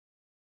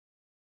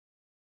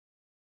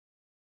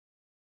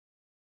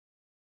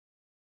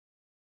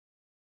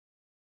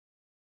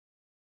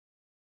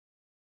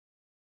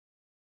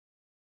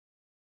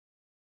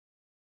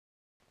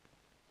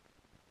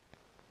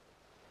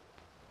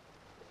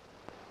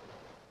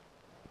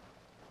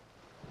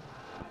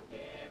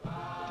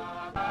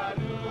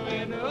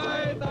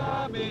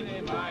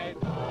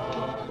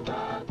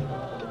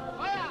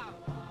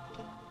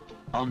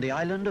On the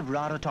island of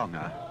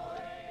Rarotonga,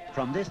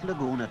 from this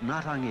lagoon at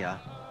Rarotonga,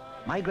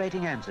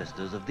 migrating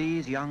ancestors of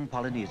these young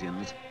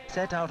Polynesians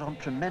set out on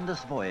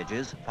tremendous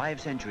voyages 5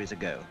 centuries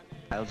ago,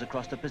 miles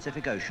across the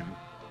Pacific Ocean,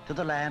 to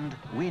the land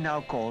we now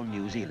call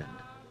New Zealand.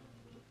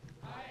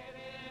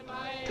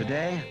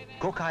 Today,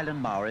 Cook Island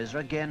Maoris are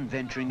again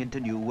venturing into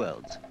new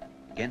worlds,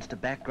 against a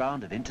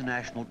background of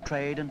international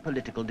trade and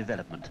political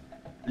development,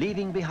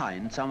 leaving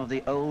behind some of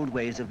the old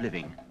ways of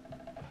living,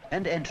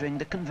 and entering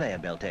the conveyor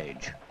belt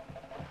age,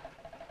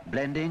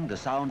 blending the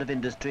sound of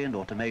industry and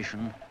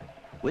automation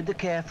with the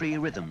carefree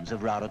rhythms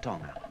of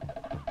Rarotonga.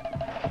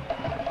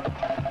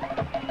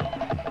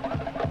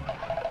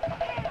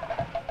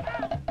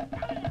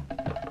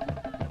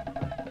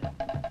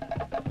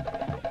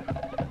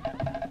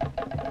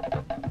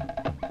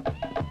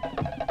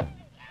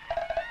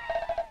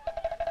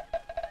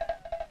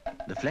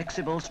 The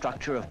flexible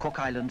structure of Cook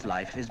Island's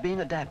life is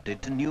being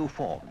adapted to new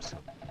forms,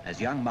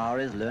 as young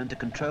Maoris learn to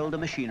control the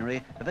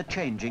machinery of a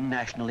changing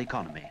national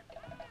economy.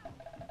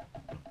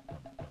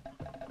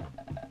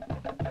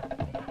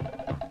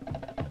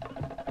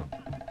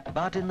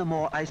 But in the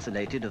more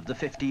isolated of the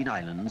 15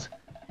 islands,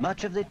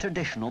 much of the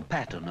traditional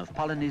pattern of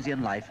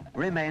Polynesian life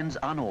remains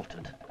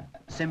unaltered,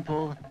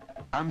 simple,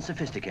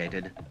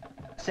 unsophisticated,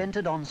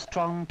 centered on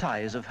strong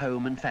ties of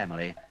home and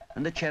family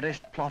and the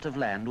cherished plot of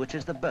land which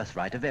is the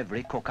birthright of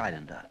every Cook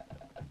Islander.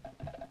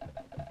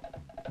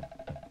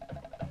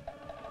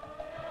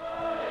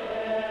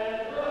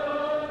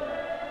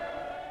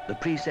 The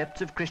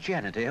precepts of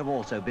Christianity have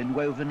also been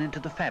woven into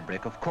the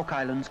fabric of Cook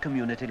Island's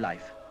community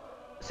life,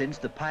 since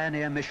the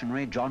pioneer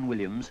missionary John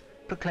Williams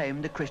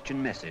proclaimed the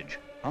Christian message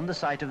on the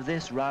site of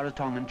this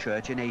Rarotongan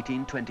church in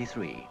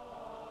 1823.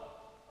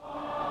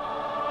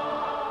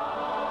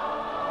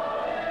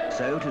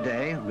 So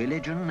today,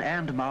 religion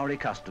and Maori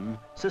custom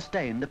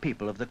sustain the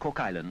people of the Cook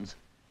Islands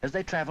as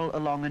they travel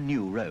along a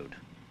new road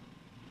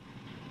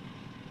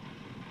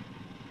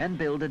and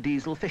build a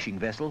diesel fishing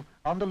vessel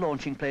on the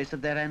launching place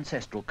of their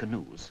ancestral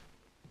canoes.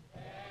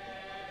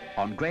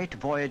 On great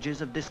voyages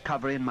of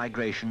discovery and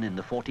migration in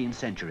the 14th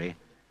century,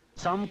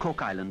 some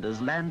Cook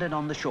Islanders landed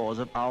on the shores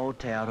of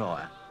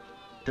Aotearoa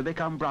to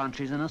become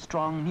branches in a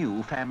strong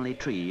new family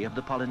tree of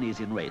the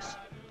Polynesian race,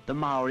 the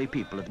Maori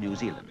people of New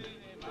Zealand.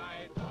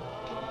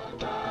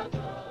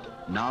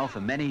 Now for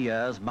many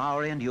years,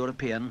 Maori and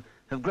European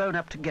have grown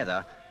up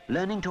together,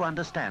 learning to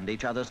understand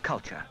each other's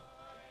culture.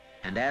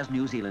 And as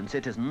New Zealand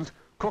citizens,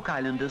 Cook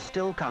Islanders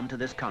still come to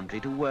this country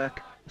to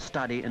work,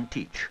 study and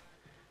teach.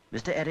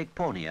 Mr. Eric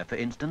Pornier, for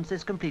instance,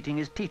 is completing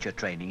his teacher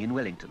training in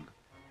Wellington.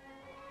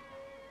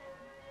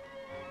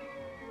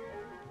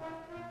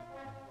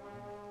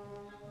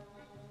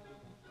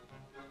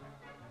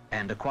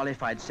 And a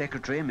qualified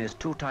secretary, Ms.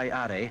 Tutai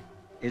Are,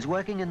 is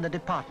working in the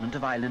Department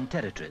of Island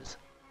Territories.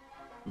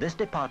 This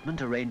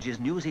department arranges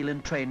New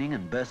Zealand training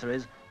and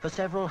bursaries for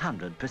several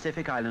hundred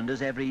Pacific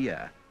Islanders every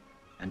year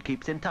and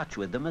keeps in touch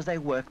with them as they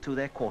work through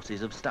their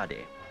courses of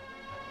study.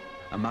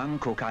 Among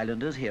Cook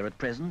Islanders here at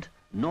present,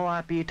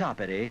 Noa P.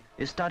 Tapere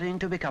is studying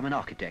to become an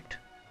architect.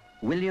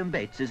 William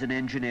Bates is an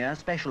engineer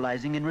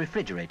specializing in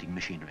refrigerating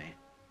machinery.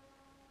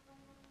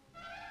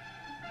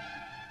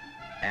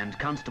 And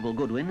Constable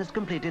Goodwin has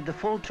completed the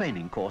full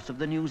training course of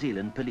the New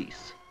Zealand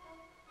Police.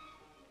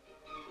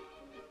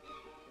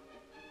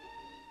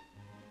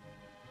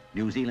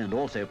 New Zealand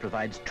also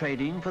provides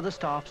training for the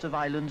staffs of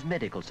Island's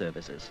medical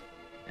services,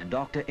 and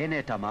Dr.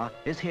 Enetama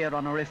is here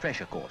on a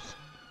refresher course.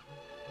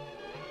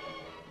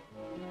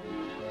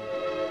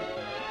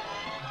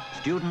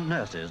 Student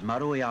nurses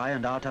Maruiai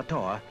and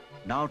Aotearoa,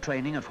 now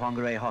training at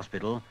Whangarei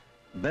Hospital,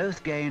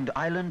 both gained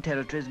Island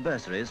Territories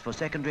bursaries for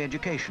secondary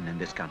education in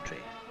this country.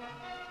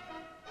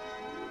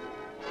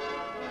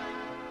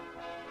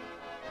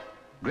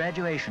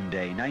 Graduation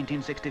Day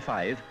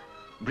 1965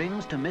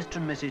 brings to Mr.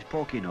 and Mrs.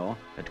 Pokino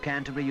at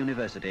Canterbury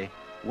University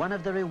one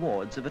of the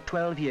rewards of a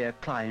 12-year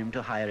climb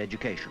to higher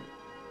education.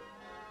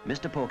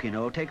 Mr.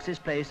 Pokino takes his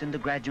place in the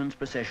graduates'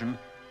 procession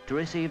to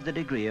receive the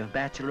degree of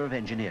Bachelor of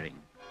Engineering.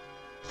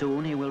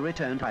 Soon he will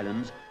return to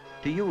Islands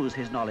to use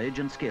his knowledge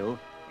and skill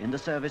in the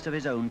service of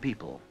his own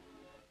people.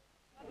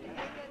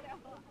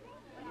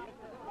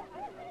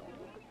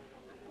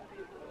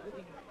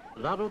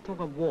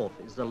 Rarotonga Wharf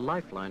is the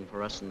lifeline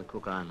for us in the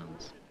Cook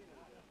Islands.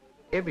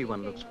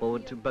 Everyone looks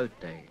forward to Boat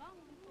Day.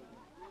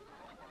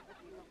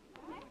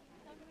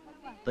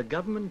 The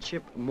government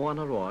ship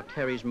Moanaroa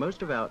carries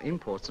most of our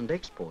imports and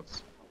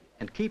exports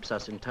and keeps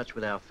us in touch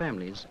with our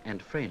families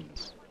and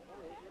friends.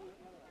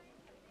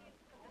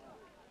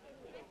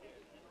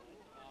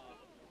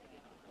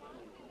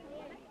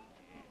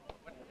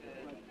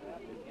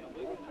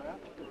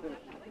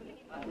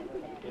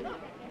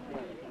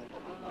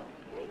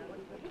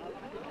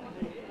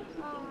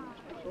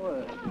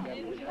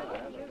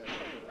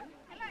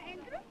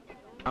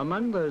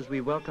 Among those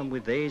we welcome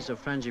with the airs of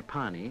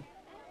Frangipani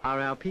are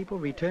our people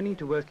returning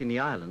to work in the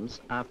islands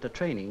after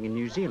training in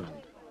New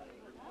Zealand.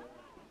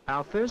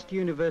 Our first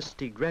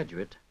university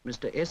graduate,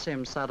 Mr.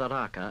 S.M.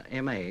 Sadaraka,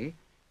 M.A.,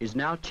 is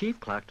now Chief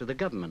Clerk to the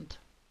government.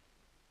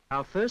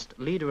 Our first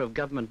leader of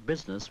government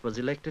business was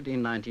elected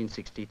in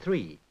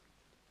 1963.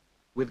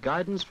 With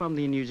guidance from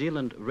the New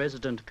Zealand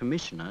Resident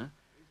Commissioner,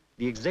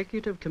 the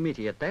Executive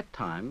Committee at that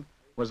time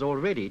was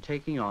already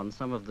taking on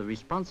some of the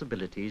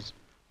responsibilities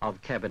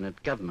of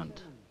Cabinet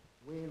government.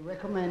 We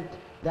recommend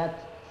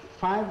that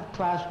 5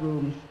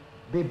 classrooms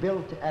be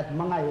built at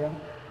Mangaya,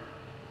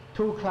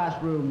 2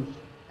 classrooms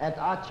at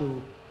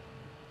Achu,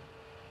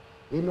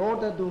 in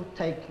order to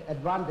take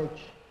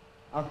advantage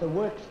of the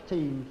works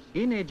teams.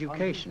 In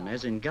education,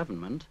 as in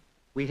government,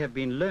 we have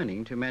been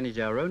learning to manage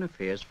our own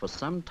affairs for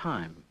some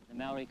time. The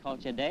Maori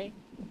Culture Day,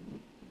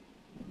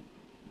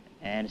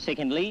 and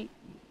secondly,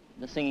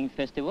 the singing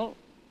festival,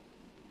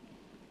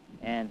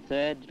 and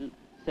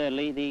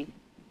thirdly, the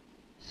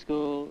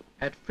school.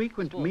 At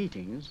frequent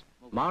meetings,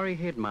 Maori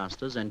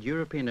headmasters and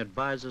European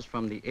advisors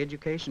from the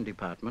Education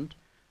Department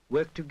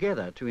work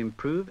together to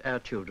improve our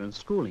children's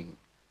schooling.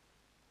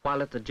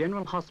 While at the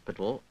General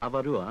Hospital,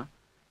 Avarua,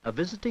 a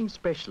visiting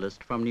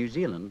specialist from New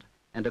Zealand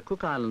and a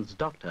Cook Islands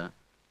doctor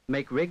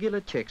make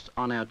regular checks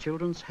on our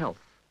children's health.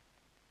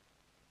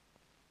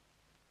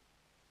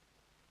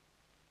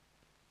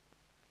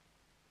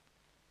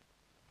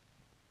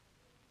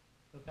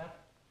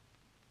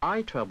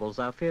 Eye troubles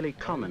are fairly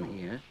common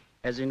here,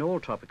 as in all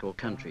tropical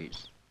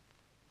countries.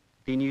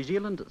 The New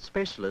Zealand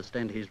specialist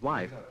and his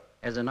wife,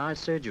 as an eye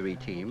surgery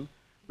team,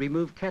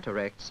 remove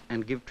cataracts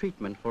and give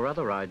treatment for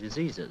other eye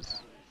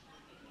diseases.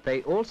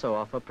 They also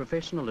offer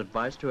professional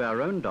advice to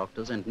our own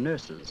doctors and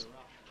nurses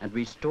and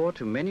restore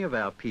to many of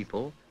our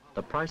people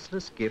the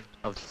priceless gift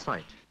of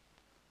sight.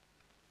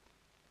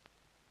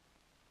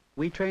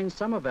 We train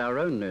some of our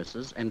own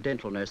nurses and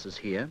dental nurses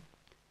here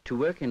to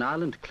work in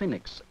island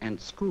clinics and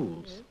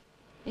schools.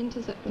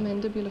 Enters at the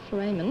mandibular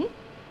foramen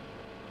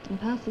and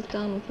passes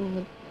down within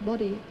the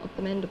body of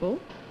the mandible,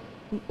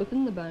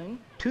 within the bone.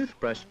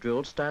 Toothbrush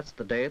drill starts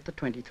the day at the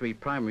 23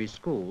 primary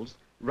schools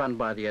run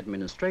by the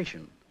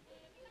administration.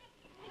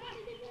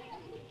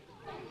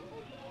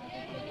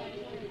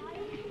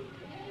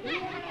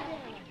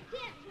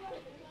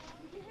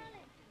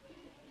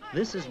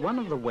 This is one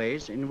of the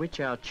ways in which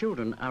our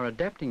children are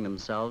adapting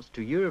themselves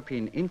to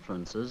European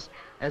influences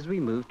as we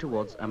move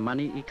towards a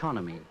money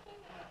economy.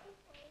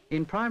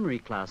 In primary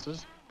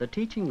classes, the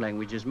teaching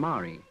language is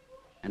Maori,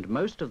 and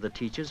most of the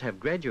teachers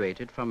have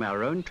graduated from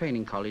our own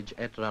training college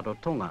at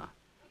Rarotonga,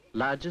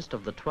 largest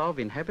of the 12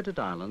 inhabited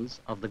islands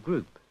of the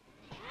group.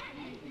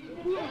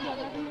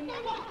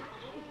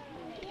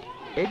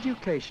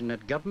 Education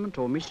at government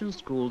or mission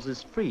schools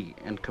is free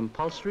and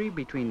compulsory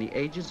between the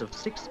ages of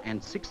 6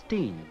 and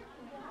 16,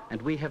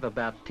 and we have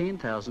about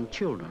 10,000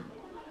 children,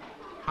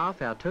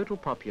 half our total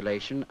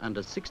population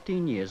under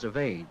 16 years of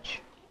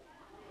age.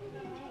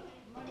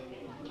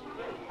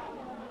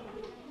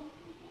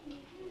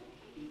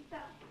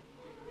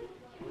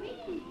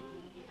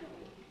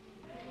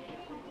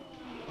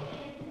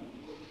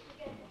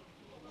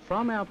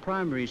 From our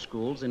primary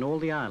schools in all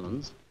the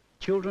islands,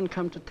 children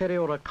come to Te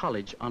Reora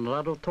College on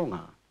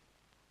Rarotonga.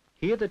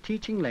 Here the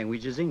teaching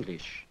language is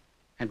English,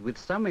 and with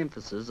some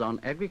emphasis on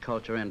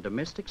agriculture and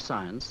domestic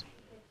science,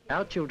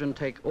 our children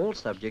take all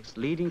subjects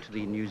leading to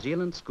the New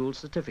Zealand School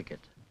Certificate.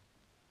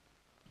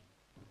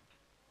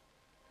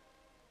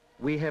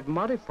 We have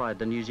modified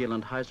the New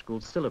Zealand High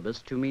School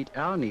syllabus to meet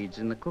our needs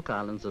in the Cook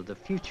Islands of the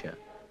future,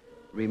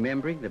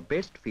 remembering the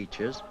best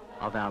features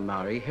of our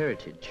Maori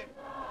heritage.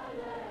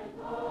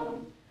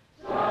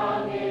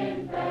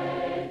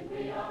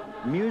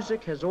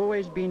 Music has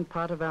always been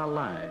part of our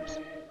lives,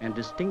 and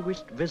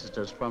distinguished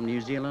visitors from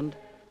New Zealand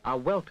are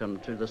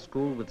welcomed to the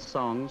school with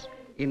songs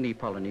in the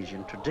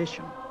Polynesian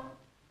tradition.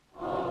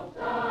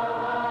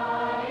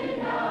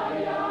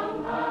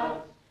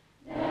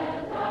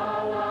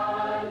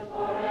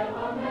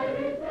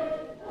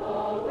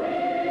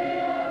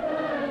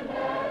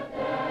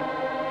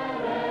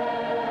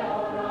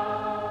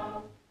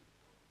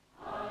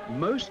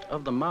 Most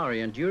of the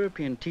Maori and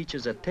European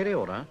teachers at Te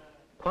Reora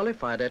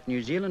qualified at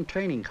New Zealand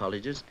training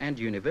colleges and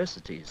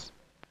universities,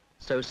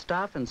 so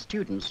staff and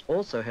students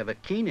also have a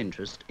keen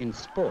interest in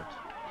sport.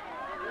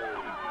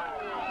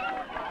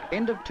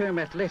 End-of-term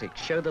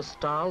athletics show the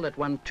style that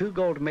won 2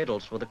 gold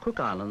medals for the Cook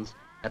Islands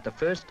at the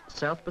first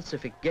South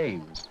Pacific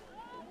Games.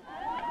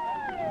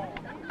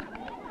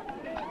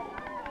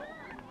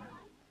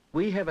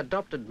 We have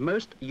adopted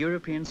most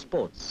European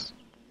sports.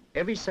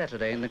 Every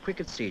Saturday in the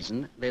cricket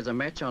season, there's a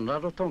match on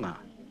Rarotonga.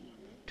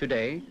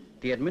 Today,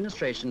 the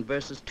administration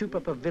versus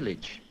Tupapa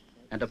village,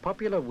 and a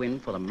popular win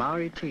for the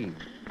Maori team.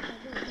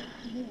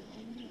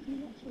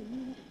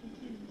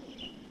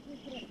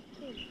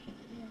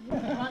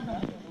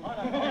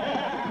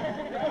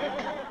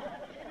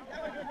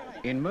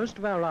 In most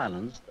of our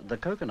islands, the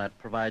coconut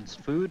provides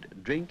food,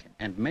 drink,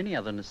 and many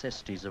other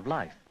necessities of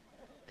life.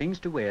 Things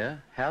to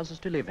wear, houses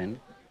to live in,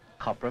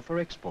 copra for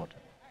export.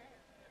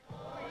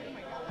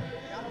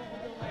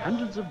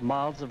 Hundreds of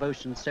miles of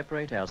ocean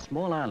separate our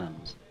small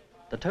islands.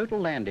 The total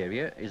land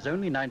area is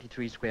only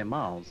 93 square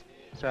miles,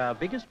 so our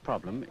biggest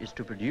problem is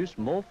to produce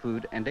more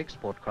food and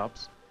export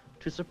crops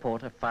to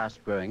support a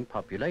fast-growing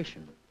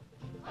population.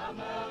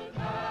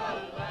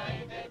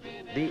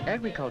 The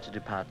Agriculture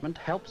Department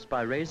helps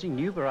by raising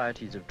new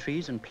varieties of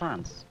trees and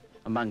plants,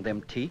 among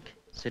them teak,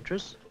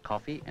 citrus,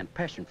 coffee and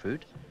passion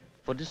fruit,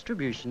 for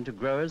distribution to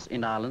growers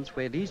in islands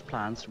where these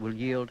plants will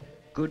yield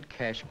good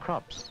cash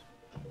crops.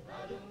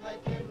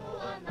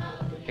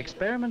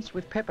 Experiments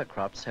with pepper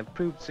crops have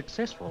proved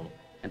successful,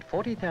 and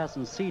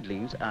 40,000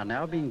 seedlings are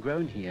now being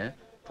grown here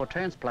for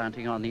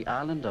transplanting on the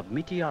island of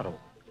Mitiaro.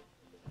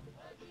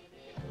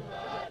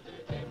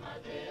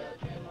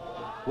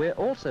 We're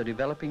also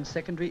developing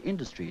secondary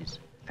industries,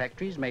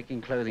 factories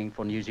making clothing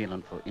for New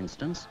Zealand, for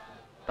instance,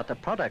 but the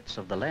products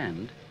of the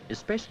land,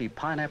 especially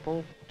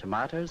pineapple,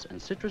 tomatoes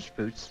and citrus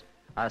fruits,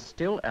 are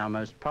still our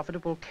most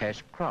profitable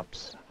cash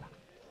crops.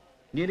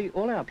 Nearly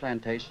all our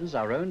plantations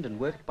are owned and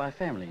worked by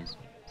families,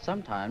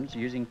 sometimes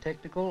using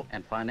technical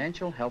and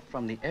financial help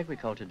from the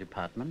Agriculture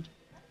Department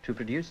to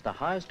produce the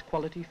highest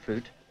quality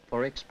fruit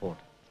for export.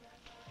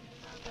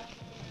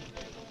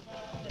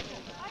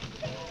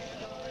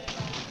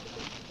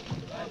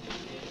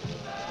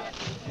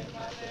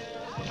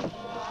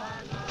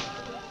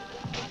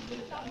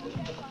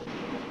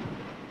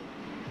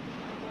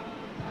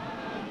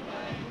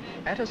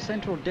 At a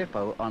central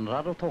depot on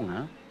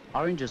Rarotonga,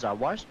 oranges are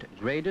washed,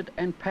 graded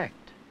and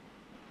packed.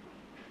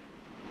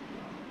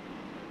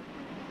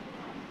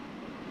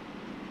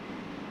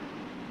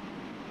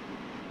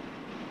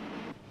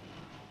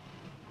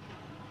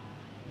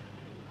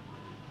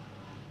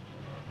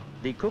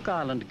 The Cook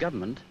Island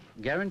government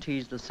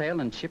guarantees the sale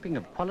and shipping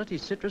of quality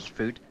citrus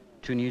fruit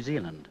to New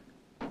Zealand.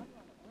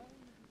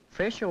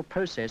 Fresh or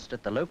processed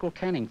at the local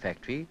canning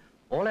factory,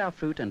 all our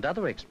fruit and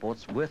other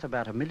exports worth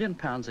about £1 million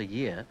a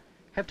year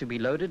have to be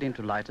loaded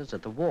into lighters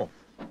at the wharf.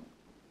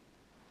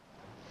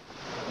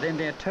 Then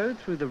they're towed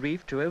through the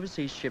reef to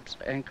overseas ships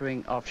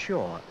anchoring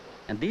offshore,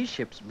 and these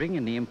ships bring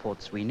in the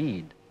imports we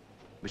need: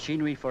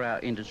 machinery for our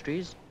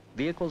industries,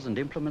 vehicles and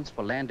implements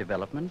for land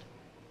development,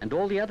 and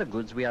all the other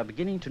goods we are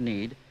beginning to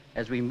need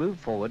as we move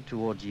forward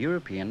towards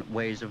European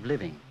ways of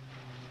living.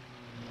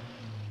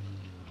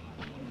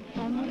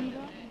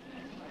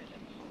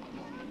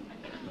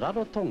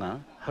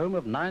 Rarotonga, home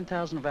of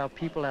 9,000 of our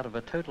people out of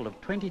a total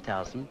of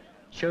 20,000,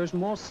 shows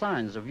more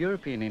signs of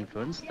European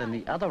influence than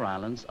the other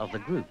islands of the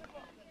group.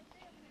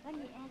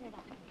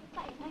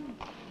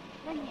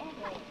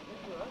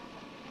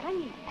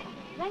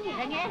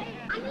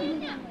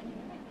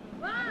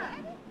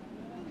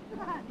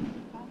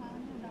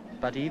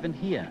 But even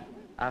here,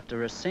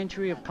 after a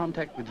century of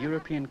contact with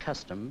European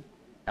custom,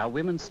 our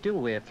women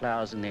still wear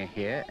flowers in their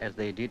hair as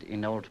they did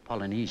in old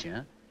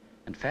Polynesia,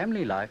 and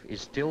family life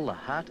is still the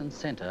heart and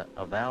center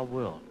of our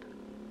world.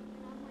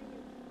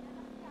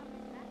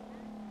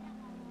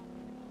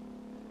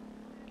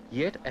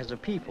 Yet, as a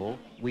people,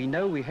 we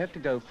know we have to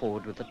go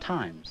forward with the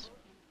times.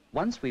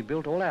 Once we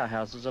built all our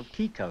houses of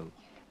kiko.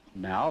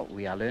 Now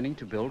we are learning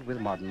to build with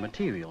modern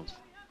materials.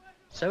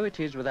 So it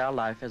is with our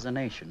life as a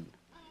nation.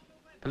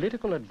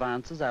 Political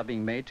advances are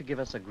being made to give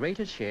us a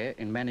greater share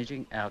in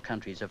managing our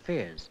country's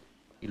affairs,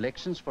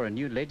 elections for a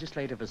new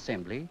legislative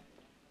assembly,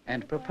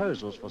 and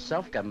proposals for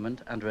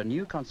self-government under a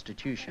new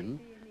constitution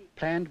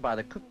planned by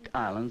the Cook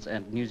Islands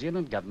and New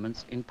Zealand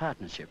governments in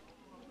partnership.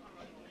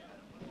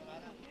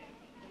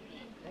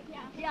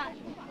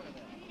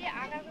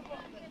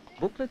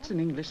 Booklets in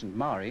English and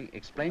Maori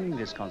explaining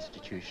this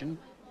constitution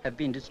have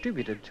been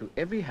distributed to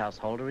every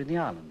householder in the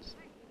islands.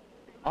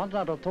 On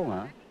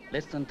Rarotonga,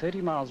 less than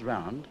 30 miles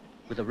round,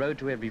 with a road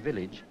to every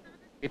village,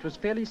 it was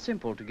fairly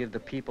simple to give the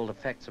people the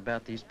facts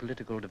about these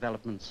political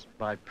developments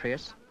by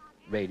press,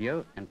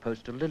 radio and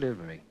postal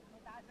delivery.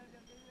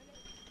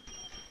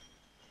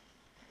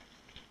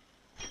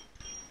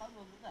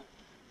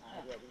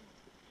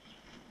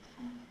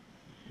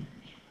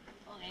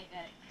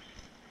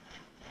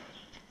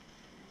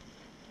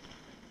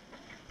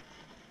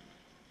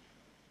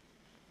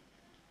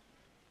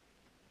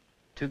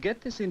 To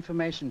get this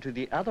information to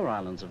the other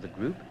islands of the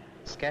group,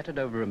 scattered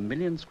over 1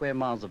 million square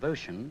miles of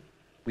ocean,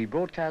 we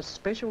broadcast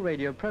special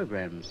radio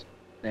programs,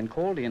 then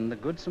called in the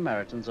Good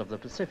Samaritans of the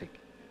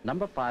Pacific,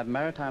 No. 5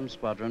 Maritime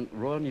Squadron,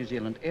 Royal New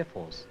Zealand Air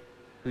Force,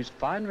 whose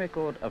fine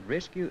record of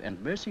rescue and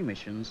mercy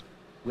missions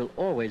will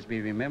always be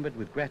remembered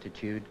with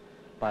gratitude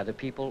by the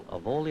people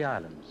of all the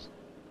islands.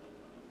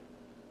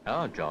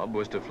 Our job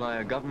was to fly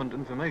a government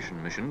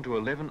information mission to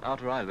 11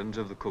 outer islands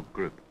of the Cook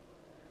Group.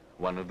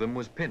 One of them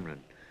was Penryn,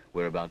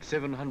 where about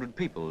 700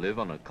 people live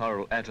on a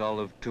coral atoll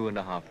of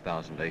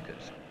 2,500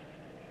 acres.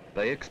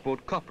 They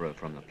export copra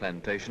from the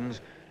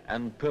plantations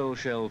and pearl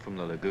shell from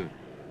the lagoon.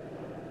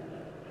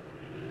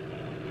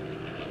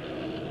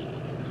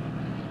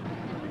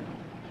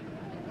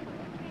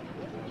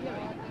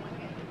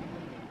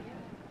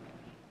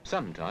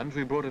 Sometimes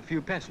we brought a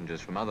few passengers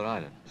from other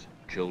islands,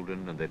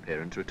 children and their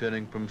parents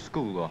returning from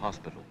school or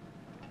hospital.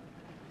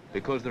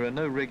 Because there are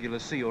no regular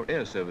sea or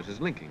air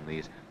services linking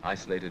these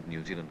isolated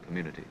New Zealand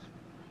communities.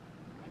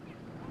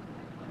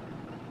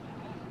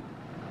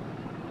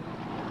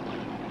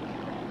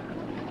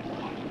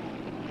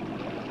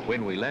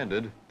 When we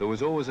landed, there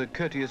was always a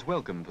courteous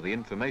welcome for the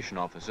information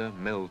officer,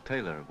 Mel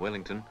Taylor of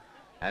Wellington,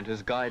 and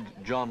his guide,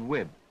 John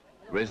Webb,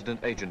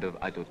 resident agent of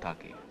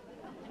Aitutaki.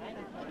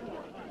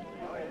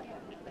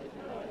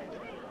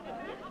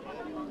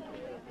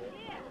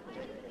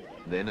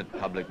 Then, at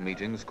public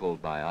meetings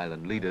called by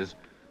island leaders,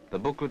 the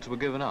booklets were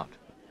given out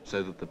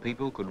so that the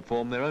people could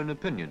form their own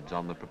opinions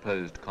on the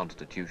proposed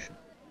constitution.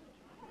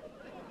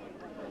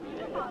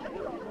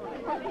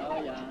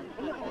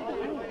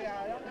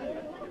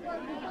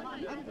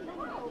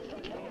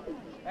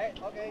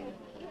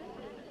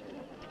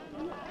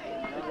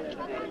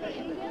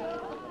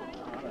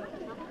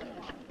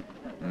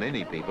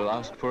 Many people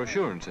asked for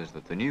assurances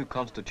that the new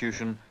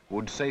constitution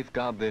would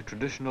safeguard their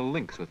traditional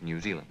links with New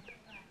Zealand,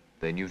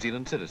 their New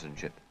Zealand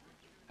citizenship,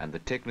 and the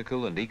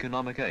technical and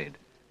economic aid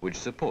which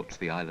supports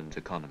the island's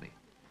economy.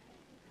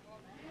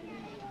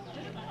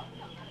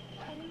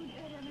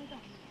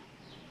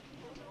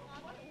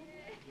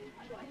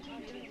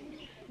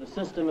 The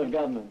system of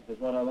government is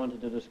what I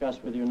wanted to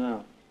discuss with you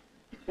now.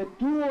 The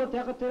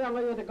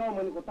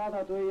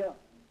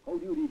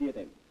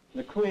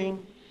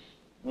Queen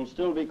will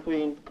still be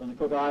Queen of the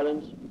Cook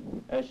Islands,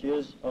 as she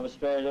is of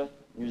Australia,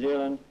 New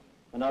Zealand,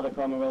 and other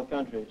Commonwealth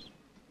countries.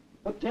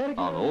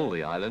 On all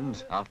the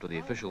islands, after the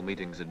official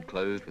meetings had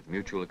closed with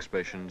mutual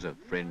expressions of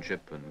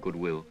friendship and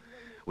goodwill,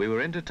 we were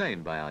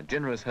entertained by our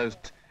generous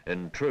hosts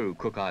in true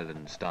Cook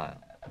Island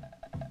style.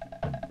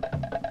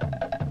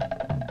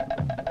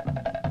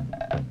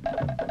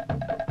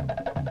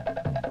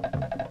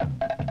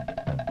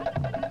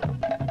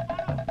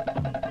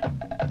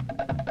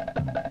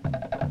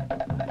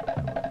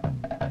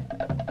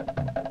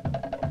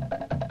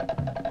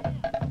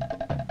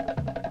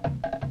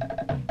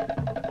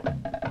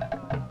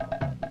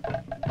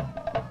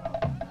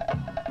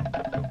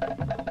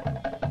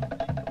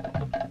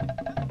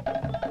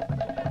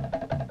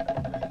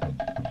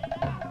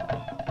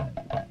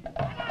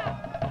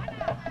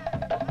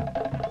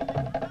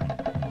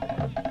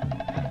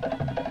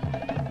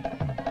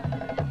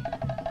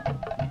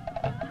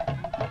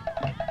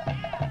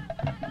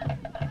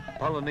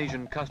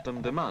 Polynesian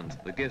custom demands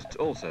the guests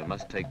also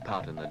must take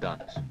part in the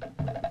dance.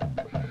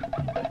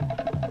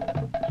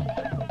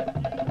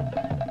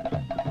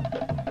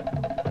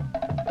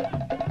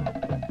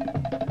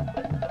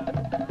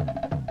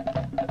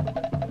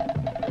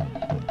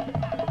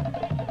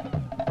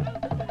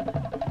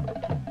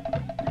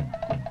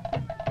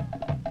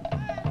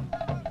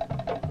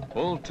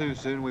 All too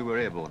soon we were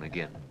airborne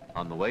again,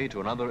 on the way to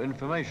another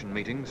information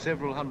meeting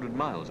several hundred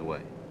miles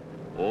away,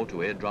 or to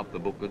airdrop the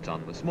booklets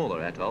on the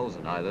smaller atolls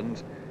and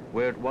islands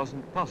where it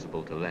wasn't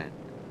possible to land.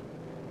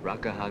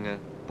 Rakahanga,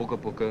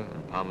 Pukapuka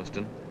and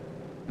Palmerston,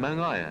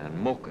 Mangaya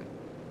and Moka,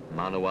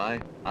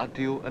 Manawai,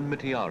 Atiu and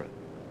Mitiara.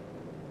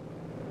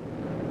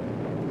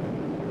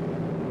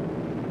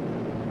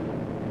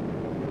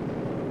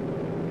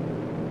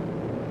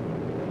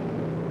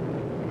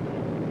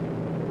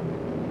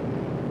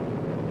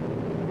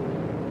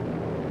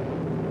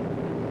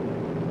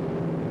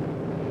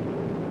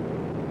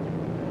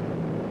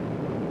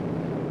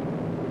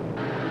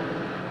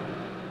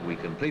 We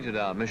completed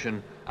our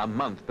mission a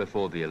month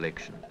before the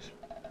elections.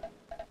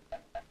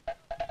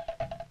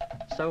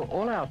 So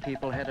all our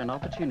people had an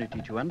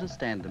opportunity to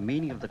understand the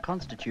meaning of the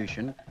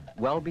Constitution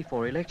well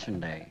before election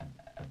day.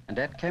 And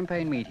at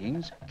campaign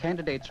meetings,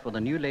 candidates for the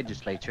new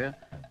legislature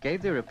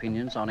gave their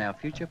opinions on our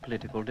future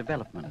political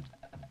development.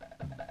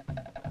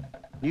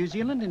 New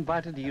Zealand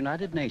invited the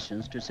United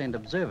Nations to send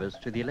observers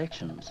to the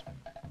elections.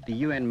 The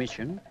UN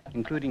mission,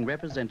 including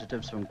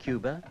representatives from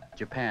Cuba,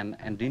 Japan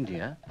and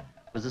India,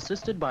 was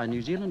assisted by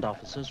New Zealand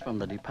officers from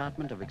the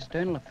Department of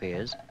External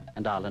Affairs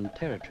and Island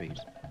Territories.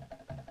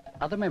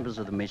 Other members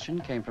of the mission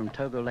came from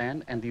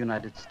Togoland and the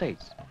United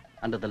States,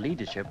 under the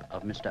leadership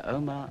of Mr.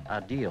 Omar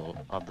Adil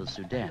of the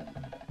Sudan.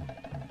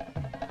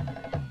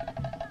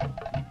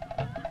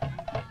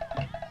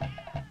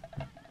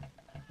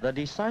 The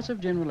decisive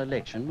general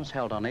election was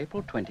held on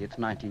April 20th,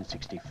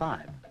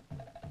 1965.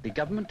 The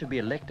government to be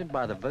elected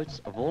by the votes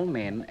of all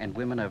men and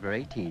women over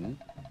 18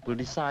 will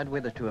decide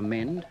whether to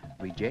amend,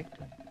 reject,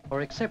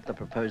 or accept the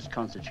proposed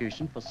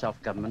constitution for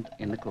self-government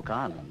in the Cook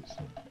Islands.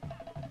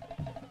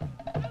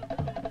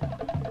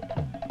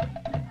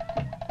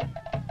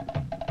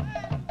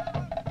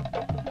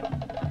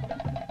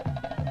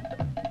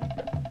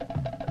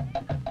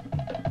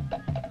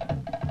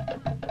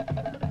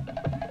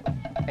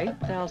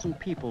 "8,000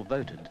 people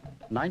voted,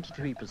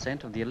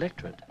 93% of the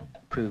electorate,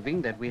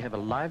 proving that we have a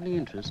lively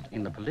interest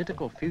in the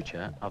political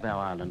future of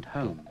our island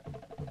home.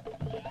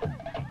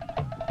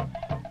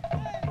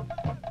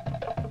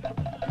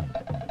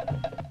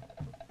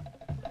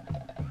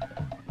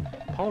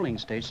 Polling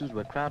stations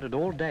were crowded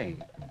all day,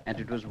 and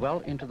it was well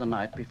into the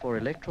night before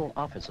electoral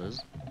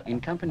officers, in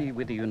company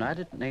with the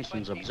United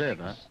Nations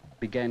observer,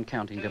 began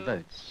counting the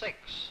votes.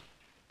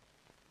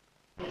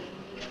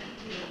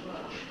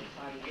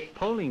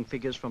 Polling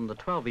figures from the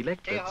 12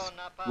 electorates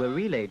were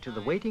relayed to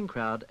the waiting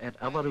crowd at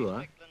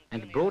Avarua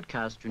and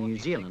broadcast to New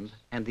Zealand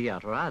and the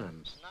outer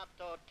islands.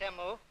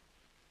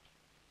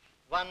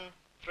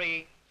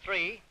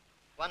 133.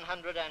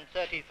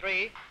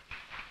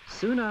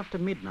 Soon after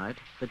midnight,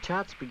 the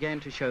charts began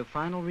to show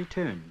final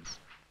returns.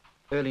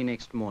 Early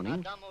next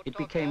morning, it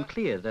became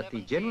clear that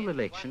the general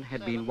election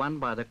had been won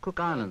by the Cook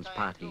Islands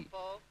Party,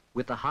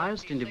 with the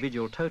highest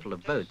individual total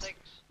of votes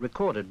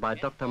recorded by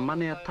Dr.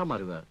 Manea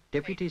Tamarua,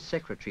 Deputy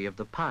Secretary of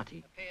the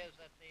party.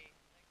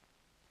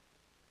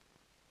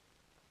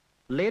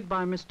 Led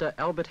by Mr.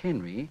 Albert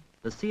Henry,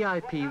 the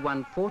CIP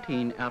won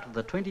 14 out of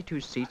the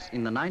 22 seats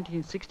in the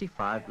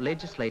 1965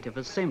 Legislative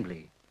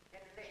Assembly.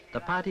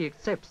 The party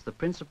accepts the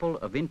principle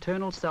of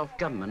internal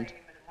self-government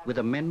with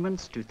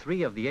amendments to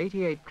 3 of the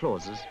 88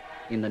 clauses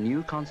in the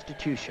new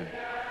constitution.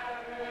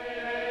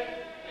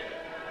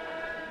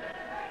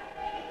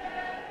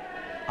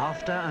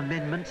 After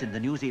amendments in the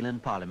New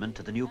Zealand Parliament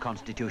to the new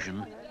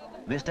constitution,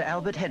 Mr.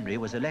 Albert Henry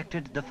was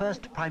elected the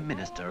first Prime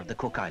Minister of the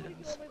Cook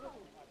Islands.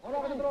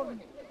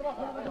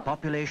 The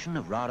population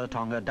of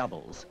Rarotonga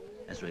doubles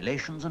as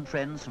relations and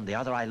friends from the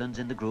other islands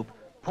in the group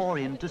pour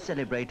in to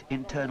celebrate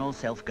internal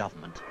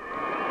self-government.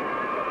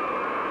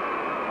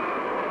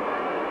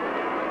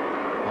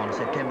 On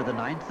September the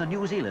 9th, the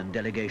New Zealand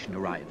delegation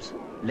arrives,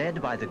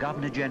 led by the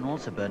Governor-General,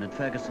 Sir Bernard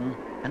Ferguson,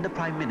 and the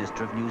Prime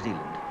Minister of New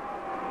Zealand.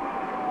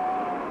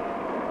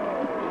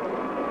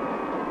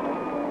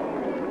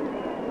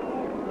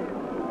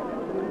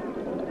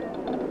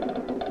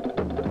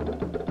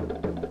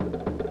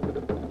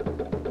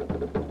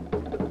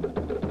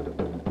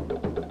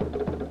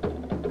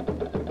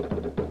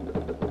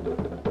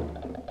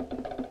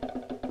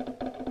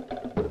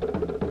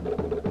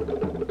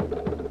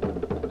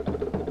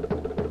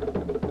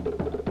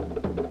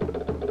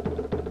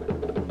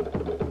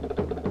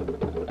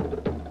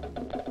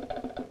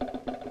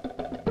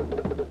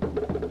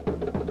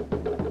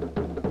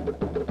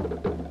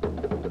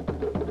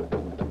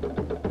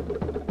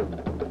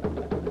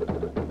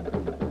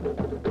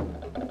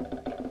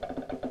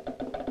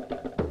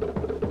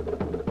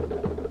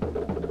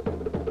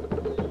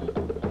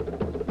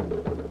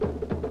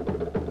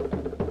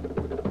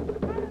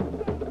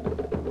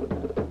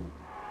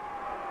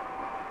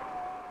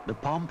 The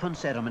pomp and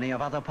ceremony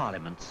of other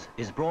parliaments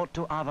is brought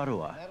to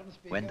Avarua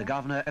when the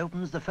governor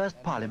opens the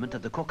first parliament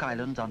of the Cook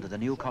Islands under the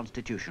new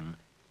constitution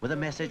with a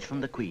message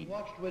from the Queen.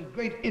 Watched with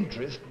great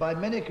interest by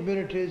many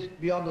communities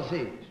beyond the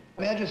seas.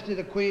 Her Majesty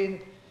the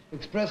Queen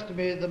expressed to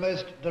me the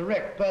most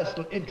direct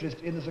personal interest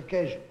in this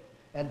occasion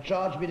and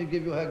charged me to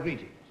give you her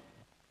greetings.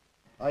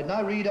 I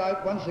now read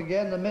out once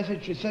again the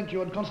message she sent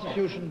you on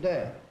Constitution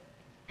Day.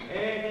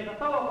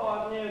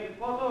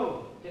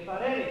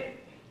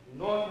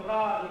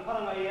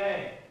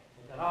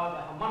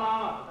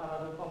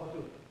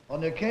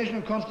 On the occasion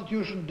of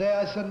Constitution Day,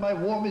 I send my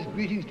warmest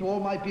greetings to all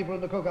my people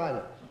in the Cook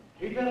Islands.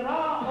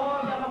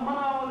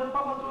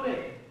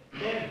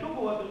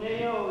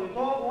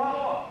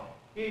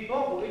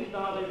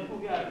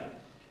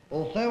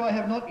 Although I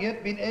have not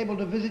yet been able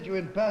to visit you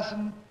in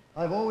person,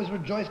 I've always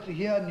rejoiced to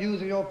hear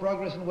news of your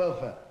progress and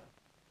welfare.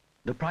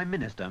 The Prime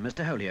Minister,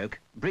 Mr. Holyoake,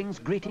 brings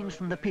greetings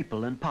from the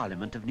people and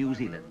Parliament of New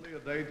Zealand. A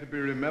day to be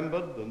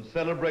remembered and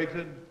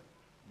celebrated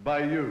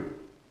by you,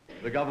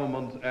 the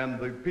government and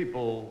the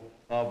people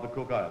of the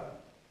Cook Islands.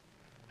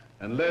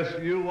 Unless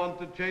you want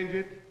to change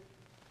it,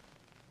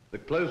 the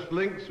close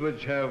links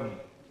which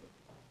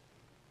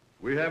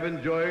we have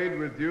enjoyed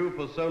with you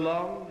for so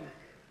long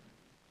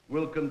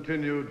will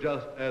continue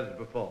just as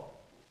before.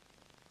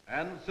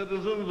 And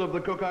citizens of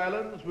the Cook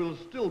Islands will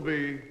still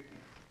be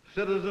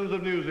citizens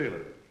of New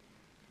Zealand,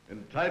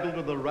 entitled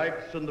to the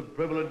rights and the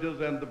privileges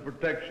and the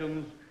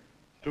protections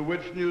to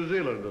which New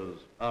Zealanders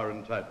are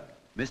entitled.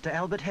 Mr.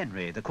 Albert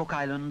Henry, the Cook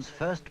Islands'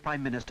 first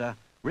Prime Minister,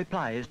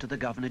 replies to the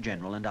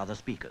Governor-General and other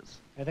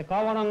speakers.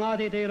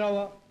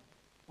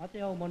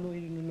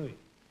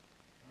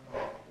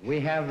 We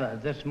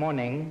have this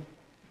morning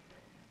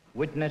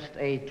witnessed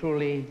a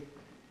truly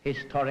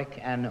historic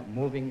and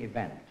moving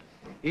event.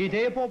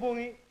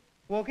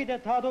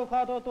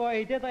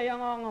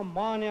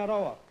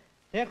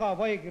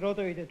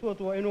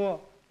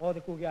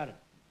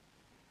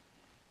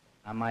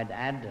 I might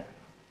add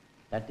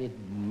that it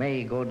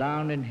may go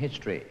down in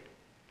history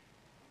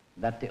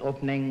that the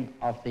opening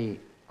of the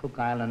Cook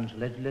Islands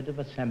Legislative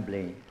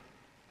Assembly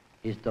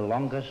is the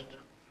longest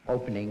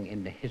opening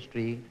in the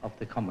history of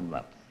the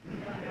Commonwealth.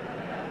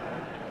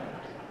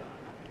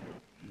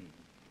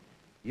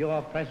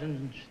 Your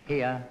presence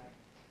here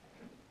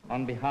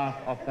on behalf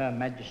of Her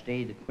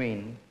Majesty the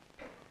Queen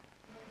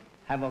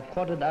have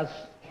accorded us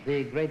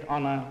the great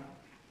honor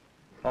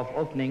of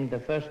opening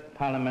the first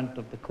Parliament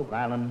of the Cook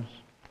Islands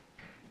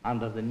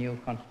under the new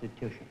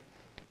Constitution.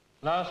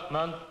 Last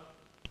month,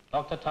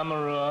 Dr.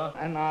 Tamarua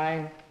and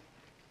I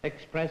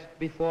expressed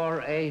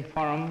before a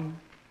forum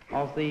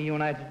of the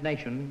United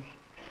Nations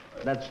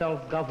that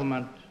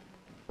self-government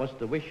was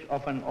the wish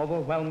of an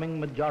overwhelming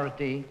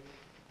majority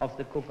of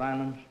the Cook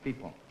Islands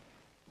people.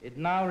 It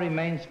now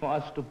remains for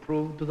us to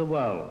prove to the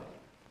world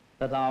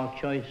that our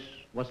choice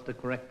was the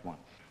correct one.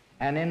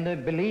 And in the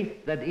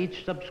belief that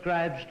each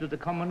subscribes to the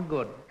common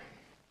good,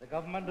 the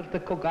government of the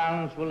Cook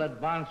Islands will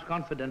advance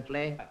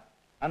confidently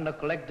under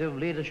collective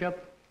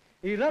leadership,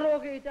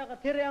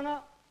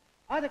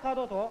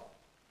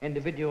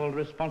 individual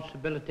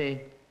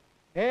responsibility,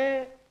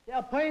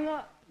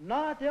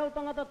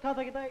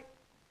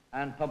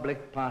 and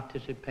public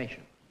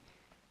participation.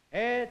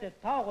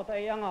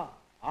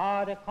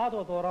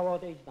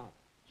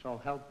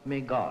 So help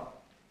me God.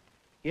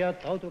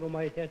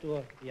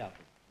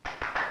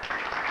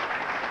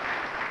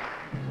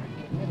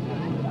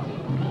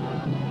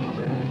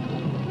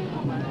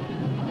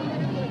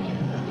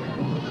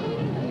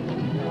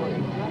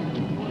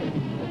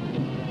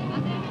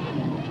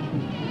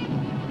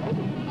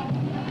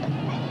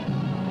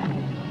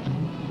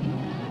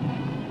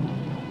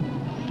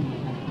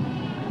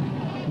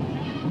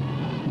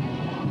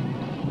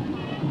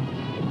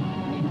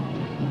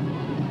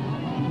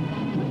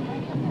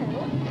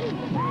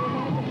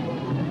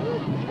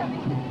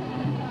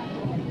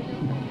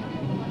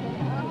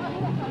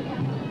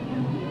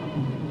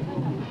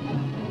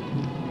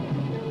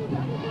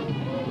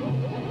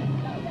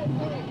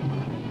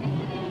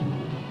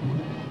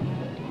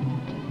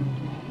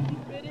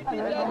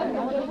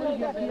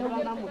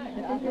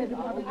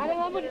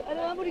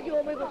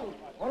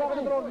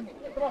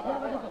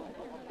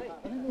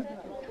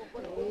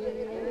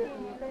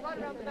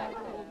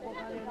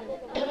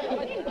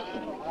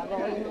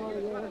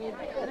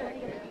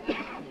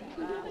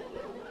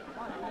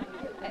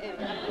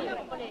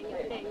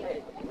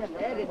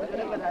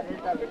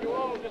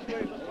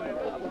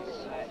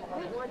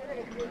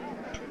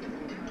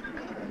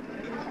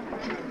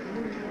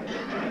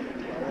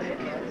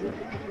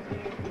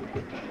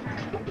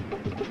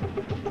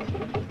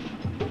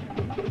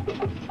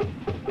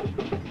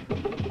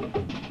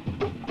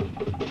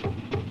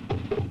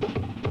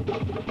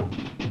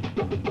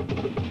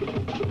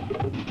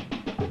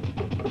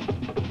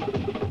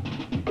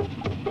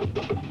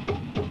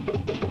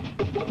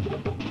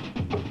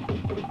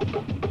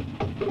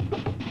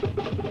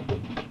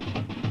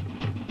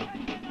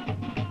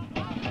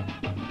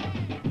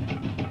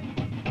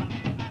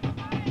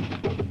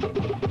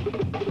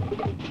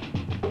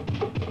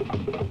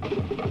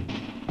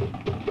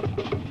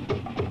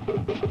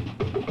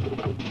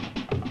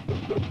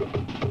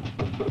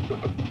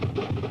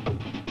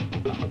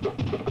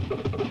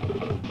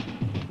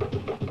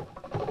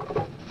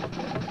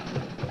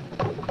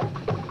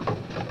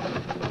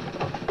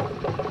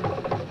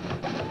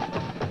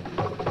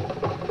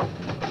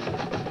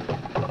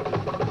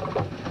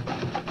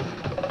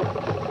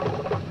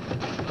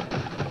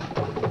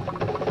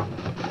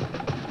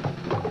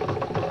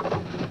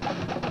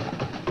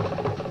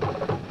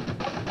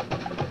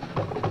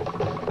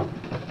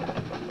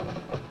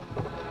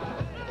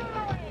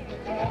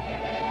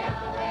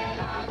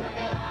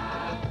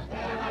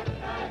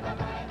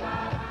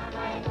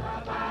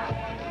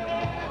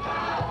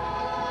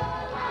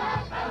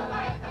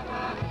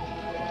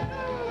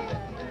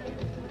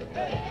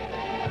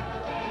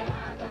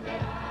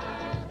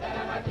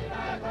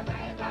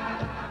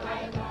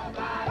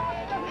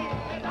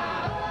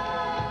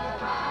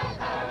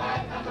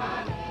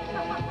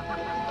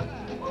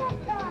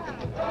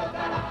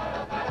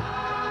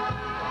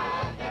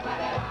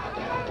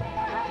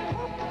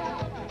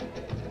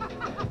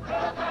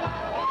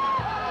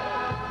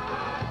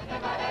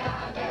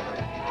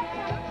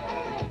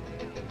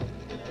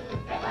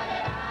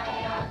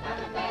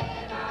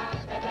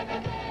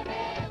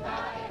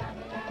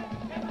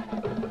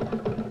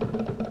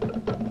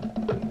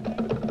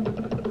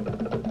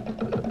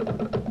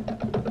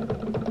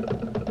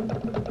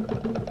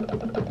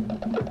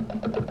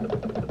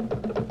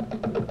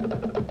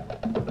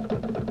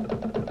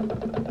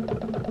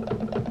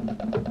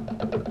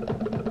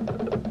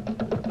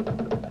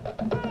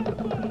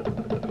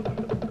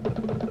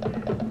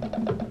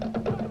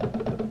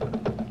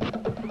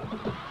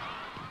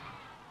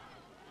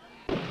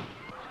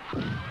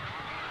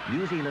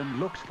 New Zealand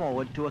looks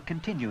forward to a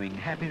continuing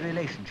happy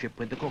relationship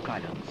with the Cook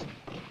Islands,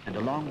 and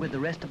along with the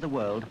rest of the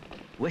world,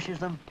 wishes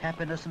them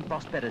happiness and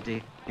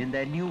prosperity in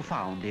their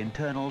newfound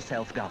internal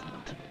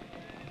self-government.